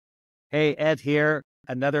Hey, Ed here.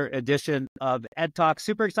 Another edition of Ed Talks.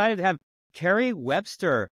 Super excited to have Kerri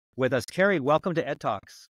Webster with us. Kerri, welcome to Ed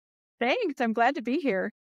Talks. Thanks. I'm glad to be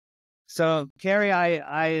here. So, Kerri,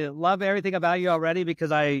 I love everything about you already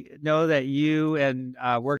because I know that you and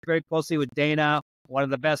worked very closely with Dana, one of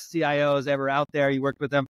the best CIOs ever out there. You worked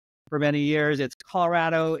with them for many years. It's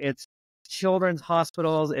Colorado, it's children's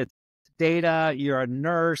hospitals, it's data. You're a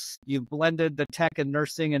nurse. You've blended the tech and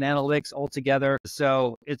nursing and analytics all together.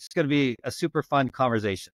 So it's going to be a super fun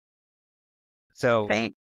conversation. So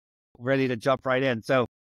Thanks. ready to jump right in. So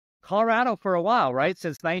Colorado for a while, right?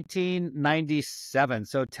 Since 1997.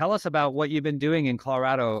 So tell us about what you've been doing in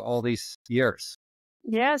Colorado all these years.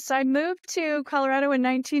 Yes, I moved to Colorado in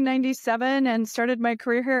 1997 and started my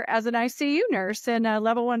career here as an ICU nurse in a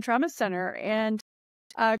level 1 trauma center, and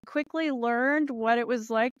quickly learned what it was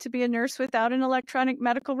like to be a nurse without an electronic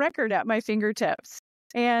medical record at my fingertips.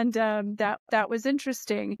 And that was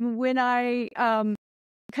interesting. When I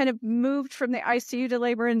kind of moved from the ICU to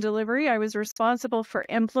labor and delivery, I was responsible for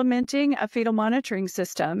implementing a fetal monitoring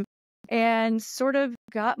system and sort of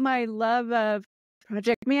got my love of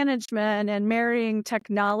project management and marrying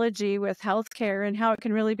technology with healthcare and how it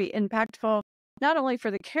can really be impactful, not only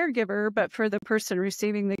for the caregiver, but for the person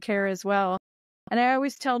receiving the care as well. And I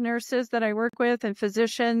always tell nurses that I work with and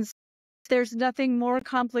physicians, there's nothing more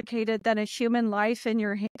complicated than a human life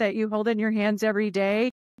that you hold in your hands every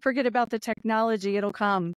day. Forget about the technology, it'll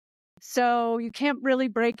come. So you can't really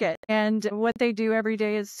break it. And what they do every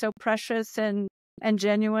day is so precious and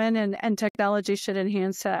genuine, and technology should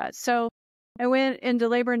enhance that. So I went into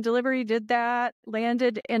labor and delivery, did that,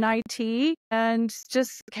 landed in IT, and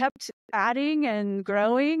just kept adding and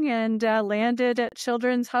growing, and landed at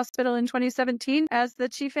Children's Hospital in 2017 as the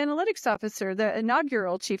Chief Analytics Officer, the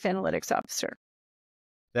inaugural Chief Analytics Officer.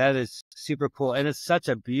 That is super cool. And it's such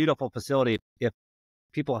a beautiful facility. If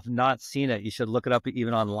people have not seen it, you should look it up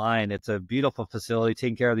even online. It's a beautiful facility,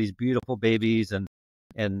 taking care of these beautiful babies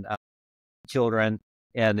and children.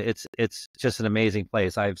 And it's just an amazing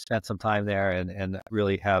place. I've spent some time there and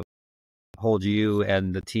really have hold you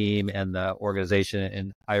and the team and the organization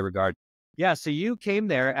in high regard. Yeah, so you came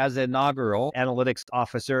there as an inaugural analytics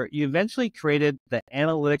officer. You eventually created the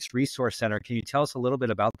Analytics Resource Center. Can you tell us a little bit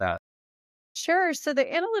about that? Sure. So the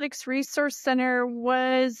Analytics Resource Center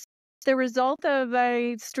was the result of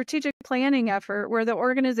a strategic planning effort where the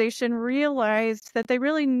organization realized that they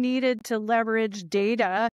really needed to leverage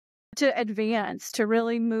data to advance, to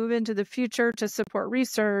really move into the future, to support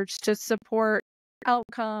research, to support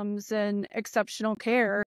outcomes and exceptional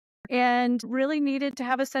care, and really needed to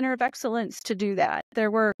have a center of excellence to do that. There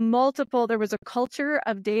was a culture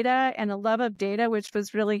of data and a love of data, which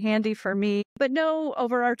was really handy for me, but no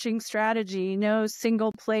overarching strategy, no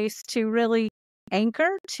single place to really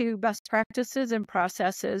anchor to best practices and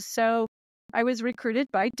processes. So I was recruited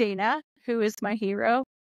by Dana, who is my hero,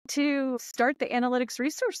 to start the Analytics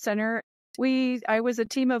Resource Center. I was a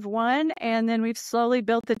team of 1, and then we've slowly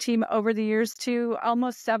built the team over the years to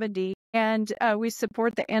almost 70. And we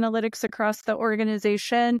support the analytics across the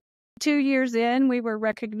organization. 2 years in, we were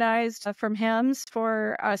recognized from HIMSS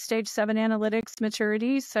for stage 7 analytics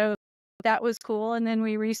maturity. So that was cool. And then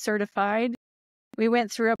we recertified. We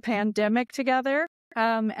went through a pandemic together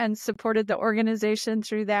and supported the organization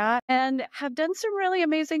through that, and have done some really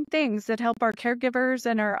amazing things that help our caregivers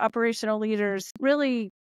and our operational leaders really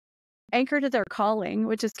anchor to their calling,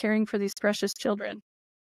 which is caring for these precious children.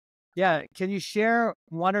 Yeah. Can you share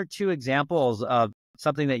 1 or 2 examples of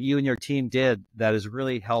something that you and your team did that has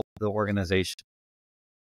really helped the organization?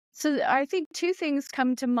 So I think 2 things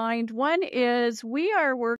come to mind. One is we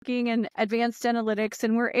are working in advanced analytics,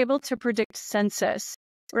 and we're able to predict census.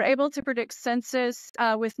 We're able to predict census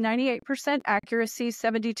with 98% accuracy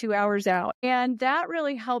 72 hours out. And that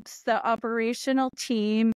really helps the operational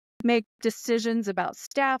team make decisions about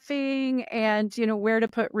staffing and, where to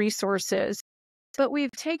put resources. But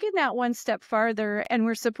we've taken that one step farther, and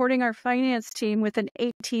we're supporting our finance team with an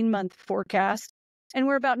 18-month forecast. And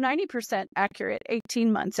we're about 90% accurate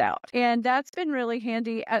 18 months out. And that's been really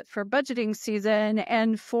handy for budgeting season.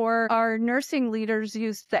 And for our nursing leaders,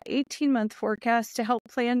 use the 18-month forecast to help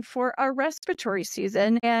plan for our respiratory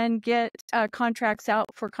season and get contracts out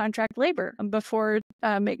for contract labor before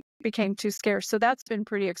it became too scarce. So that's been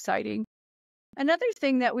pretty exciting. Another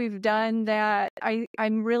thing that we've done that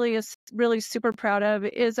I'm really super proud of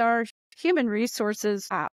is our human resources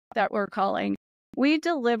app that we're calling. We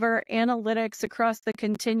deliver analytics across the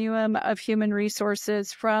continuum of human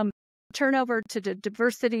resources, from turnover to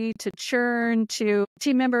diversity to churn to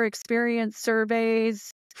team member experience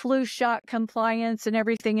surveys, flu shot compliance, and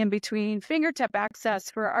everything in between, fingertip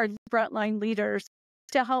access for our frontline leaders.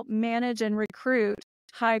 to help manage and recruit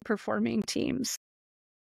high-performing teams.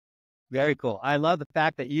 Very cool. I love the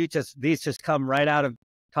fact that these just come right out of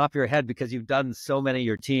top of your head because you've done so many,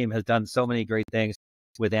 your team has done so many great things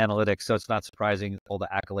with analytics. So it's not surprising all the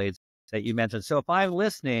accolades that you mentioned. So if I'm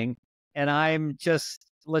listening and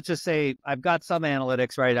let's just say I've got some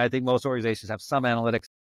analytics, right? I think most organizations have some analytics,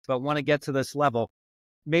 but want to get to this level.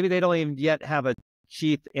 Maybe they don't even yet have a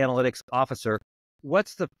chief analytics officer.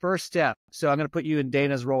 What's the first step? So I'm going to put you in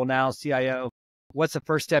Dana's role now, CIO. What's the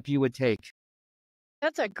first step you would take?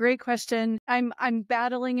 That's a great question. I'm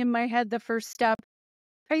battling in my head the first step.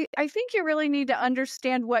 I think you really need to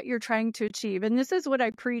understand what you're trying to achieve. And this is what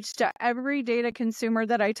I preach to every data consumer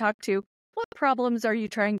that I talk to. What problems are you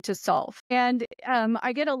trying to solve? And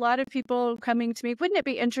I get a lot of people coming to me, wouldn't it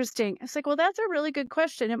be interesting? It's like, well, that's a really good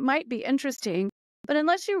question. It might be interesting, but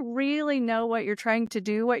unless you really know what you're trying to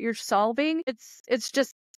do, what you're solving, it's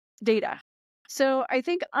just data. So I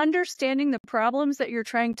think understanding the problems that you're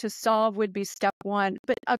trying to solve would be step one,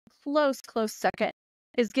 but a close second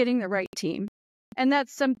is getting the right team. And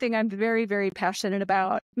that's something I'm very, very passionate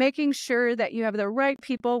about, making sure that you have the right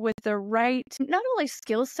people with the right, not only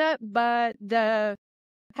skill set, but the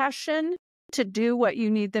passion to do what you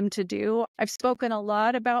need them to do. I've spoken a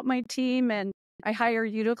lot about my team and I hire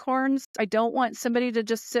unicorns. I don't want somebody to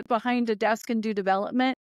just sit behind a desk and do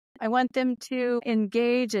development. I want them to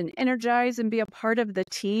engage and energize and be a part of the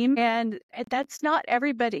team. And that's not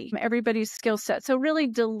everybody's skill set. So really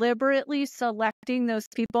deliberately selecting those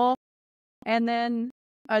people. And then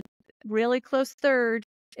a really close third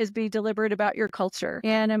is be deliberate about your culture.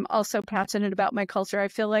 And I'm also passionate about my culture. I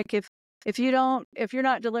feel like if you're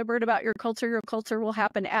not deliberate about your culture will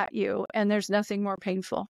happen at you. And there's nothing more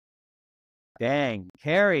painful. Dang,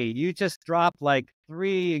 Kerri, you just dropped like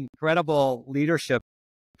 3 incredible leadership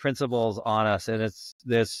principles on us. And it's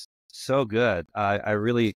this so good. I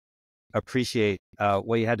really appreciate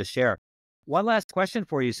what you had to share. One last question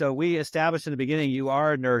for you. So we established in the beginning, you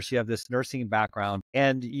are a nurse, you have this nursing background,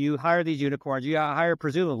 and you hire these unicorns, you hire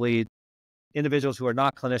presumably individuals who are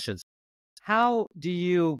not clinicians. How do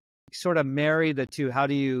you sort of marry the two? How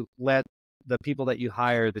do you let the people that you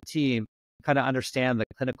hire, the team, kind of understand the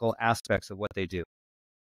clinical aspects of what they do?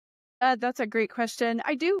 That's a great question.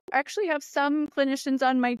 I do actually have some clinicians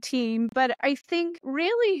on my team, but I think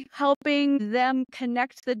really helping them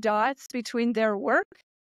connect the dots between their work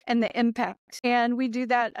and the impact. And we do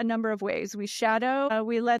that a number of ways. We shadow,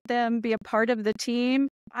 we let them be a part of the team.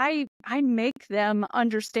 I make them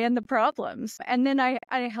understand the problems. And then I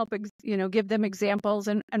help, give them examples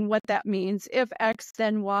and what that means. If X,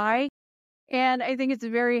 then Y. And I think it's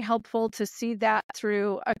very helpful to see that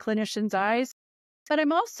through a clinician's eyes. But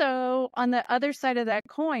I'm also, on the other side of that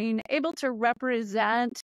coin, able to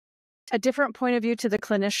represent a different point of view to the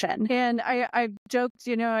clinician. And I've joked,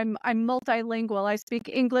 I'm multilingual. I speak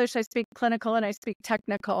English, I speak clinical, and I speak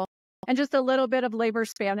technical, and just a little bit of labor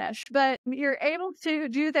Spanish. But you're able to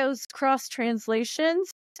do those cross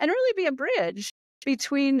translations and really be a bridge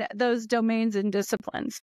between those domains and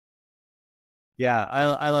disciplines. Yeah,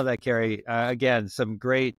 I love that, Kerri. Again, some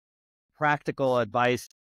great practical advice.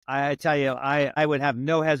 I tell you, I would have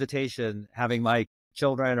no hesitation having my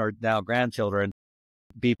children or now grandchildren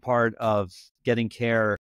be part of getting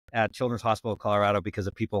care at Children's Hospital of Colorado because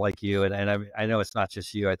of people like you. And I know it's not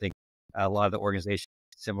just you. I think a lot of the organizations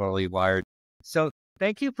similarly wired. So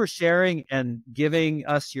thank you for sharing and giving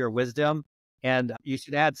us your wisdom. And you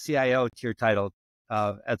should add CIO to your title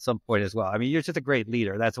at some point as well. I mean, you're just a great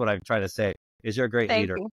leader. That's what I'm trying to say, is you're a great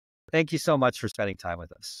leader. You. Thank you so much for spending time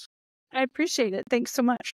with us. I appreciate it. Thanks so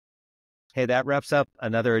much. Hey, that wraps up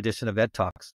another edition of EDTalks.